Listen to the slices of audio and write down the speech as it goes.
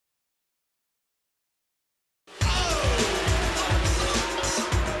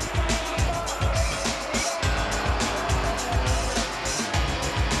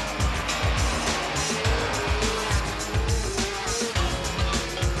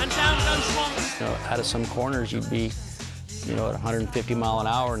You know, out of some corners, you'd be, you know, at 150 mile an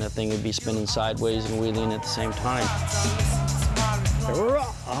hour, and the thing would be spinning sideways and wheeling at the same time.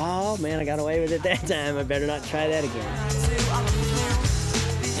 Oh man, I got away with it that time. I better not try that again.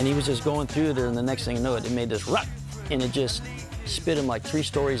 And he was just going through there, and the next thing you know, it made this rut, and it just spit him like 3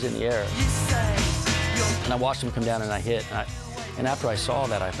 stories in the air. And I watched him come down, and I hit. And after I saw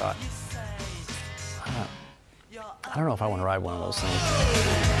that, I thought, I don't know if I want to ride one of those things.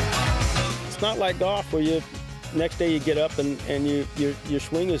 It's not like golf where next day you get up and your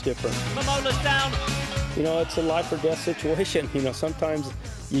swing is different. Mamola's down. You know, it's a life or death situation. You know, sometimes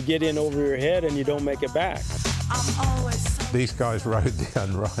you get in over your head and you don't make it back. These guys rode the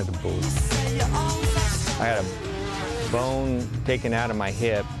Unridables. I had a bone taken out of my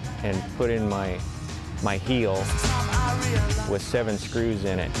hip and put in my heel with 7 screws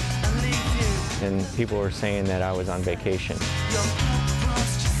in it. And people were saying that I was on vacation.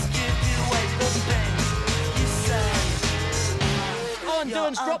 On,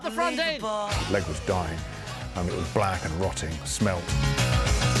 Doohan, drop the front end. The leg was dying. It was black and rotting, smelt.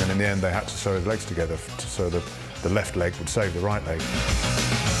 And in the end, they had to sew his legs together so that the left leg would save the right leg.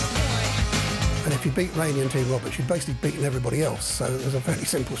 And if you beat Rainey and Team Roberts, you'd basically beaten everybody else. So it was a very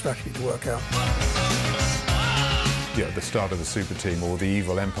simple strategy to work out. Yeah, the start of the super team, or the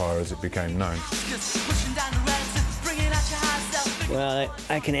evil empire as it became known. Well,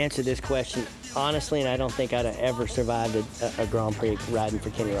 I can answer this question honestly, and I don't think I'd have ever survived a Grand Prix riding for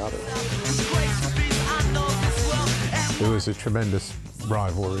Kenny Roberts. There was a tremendous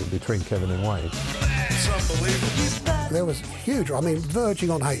rivalry between Kevin and Wayne. It's unbelievable. There was huge, I mean, verging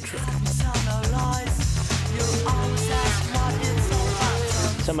on hatred.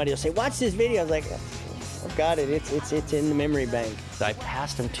 Somebody will say, watch this video. I was like, I've got it. It's in the memory bank. I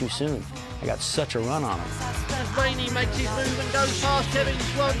passed him too soon. I got such a run on him. As Rainey makes his move and goes past Kevin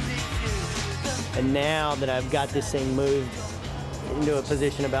Schwantz. And now that I've got this thing moved into a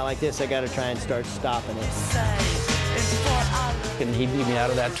position about like this, I got to try and start stopping it. And he beat me out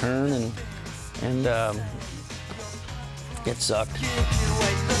of that turn, and it sucked.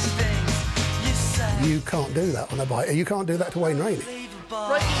 You can't do that on a bike. You can't do that to Wayne Rainey.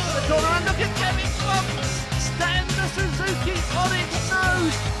 Right into the corner, and look at Kevin Schwantz. Stand the Suzuki on its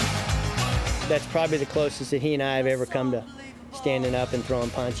nose. That's probably the closest that he and I have ever come to standing up and throwing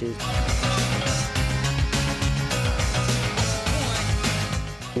punches.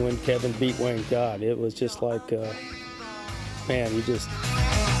 When Kevin beat Wayne, God, it was just like, man, you just...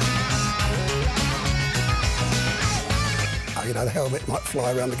 Oh, you know, the helmet might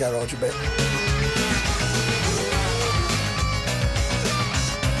fly around the garage a bit.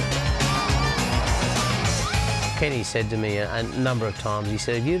 Kenny said to me a number of times, he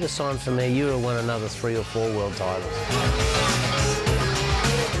said, if you'd have signed for me, you would have won another 3 or 4 world titles.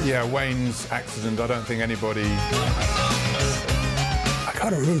 Yeah, Wayne's accident, I don't think anybody... I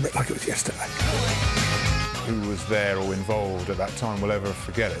kind of remember it like it was yesterday. Who was there or involved at that time will ever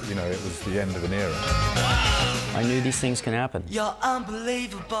forget it. You know, it was the end of an era. I knew these things can happen. You're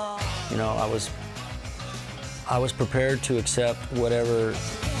unbelievable. You know, I was prepared to accept whatever,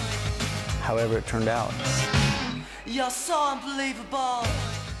 however it turned out. You're so unbelievable.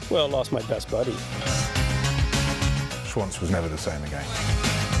 Well, I lost my best buddy. Schwantz was never the same again.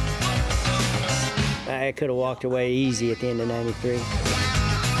 I could have walked away easy at the end of '93.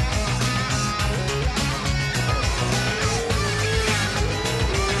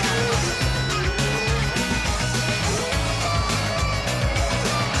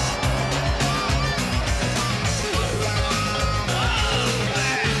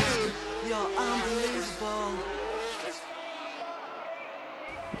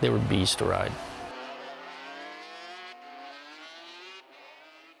 They were beasts to ride.